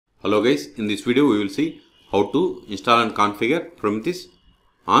Hello guys, in this video we will see how to install and configure Prometheus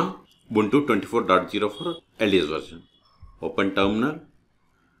on Ubuntu 24.0 for LTS version. Open terminal,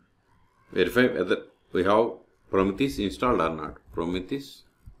 verify whether we have Prometheus installed or not. Prometheus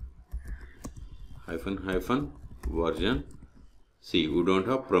version. See, we don't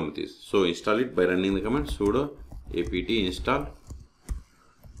have Prometheus, so install it by running the command sudo apt install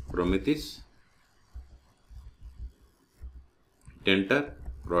Prometheus. Hit enter.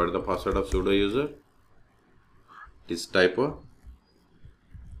 Provide the password of sudo user. This typo.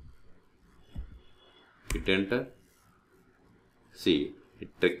 Hit enter. See, it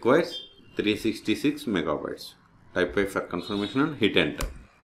requires 366 megabytes. Type I for confirmation and hit enter.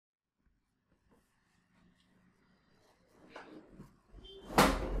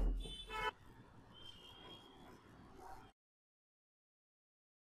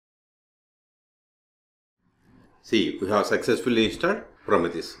 See, we have successfully installed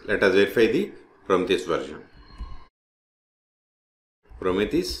Prometheus. Let us verify the Prometheus version.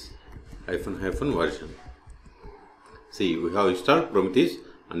 Prometheus version. See, we have installed Prometheus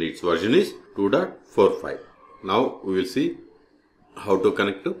and its version is 2.45. Now we will see how to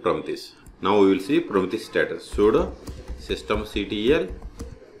connect to Prometheus. Now we will see Prometheus status. Sudo systemctl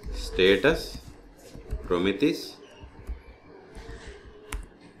status Prometheus.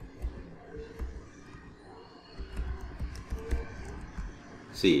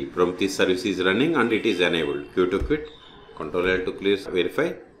 See, Prometheus service is running and it is enabled. Q to quit, Ctrl L to clear,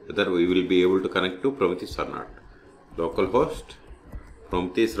 verify whether we will be able to connect to Prometheus or not. Localhost,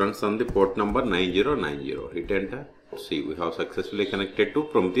 Prometheus runs on the port number 9090. Hit enter. See, we have successfully connected to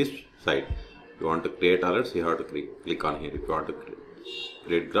Prometheus site. If you want to create alerts, you have to click on here. If you want to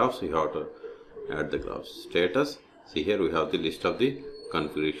create graphs, you have to add the graphs. Status, see here we have the list of the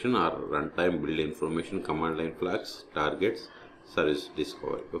configuration or runtime build information, command line flags, targets, service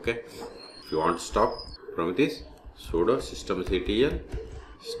discovery. Okay, if you want to stop Prometheus, sudo systemctl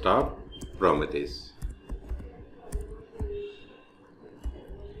stop Prometheus.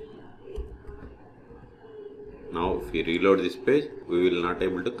 Now if we reload this page, we will not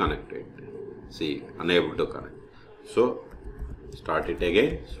able to connect it. See, unable to connect. So start it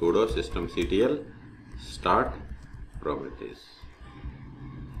again. Sudo systemctl start Prometheus.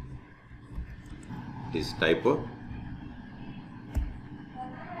 This typo.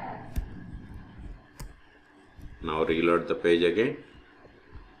 Now reload the page again.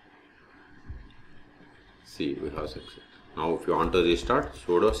 See, we have success. Now if you want to restart,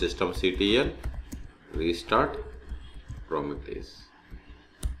 sudo systemctl restart Prometheus.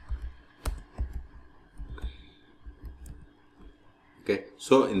 Okay,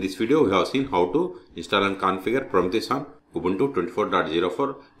 so in this video we have seen how to install and configure Prometheus on Ubuntu 24.0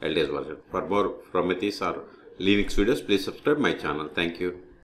 for LTS version. For more Prometheus or Linux videos, please subscribe my channel. Thank you.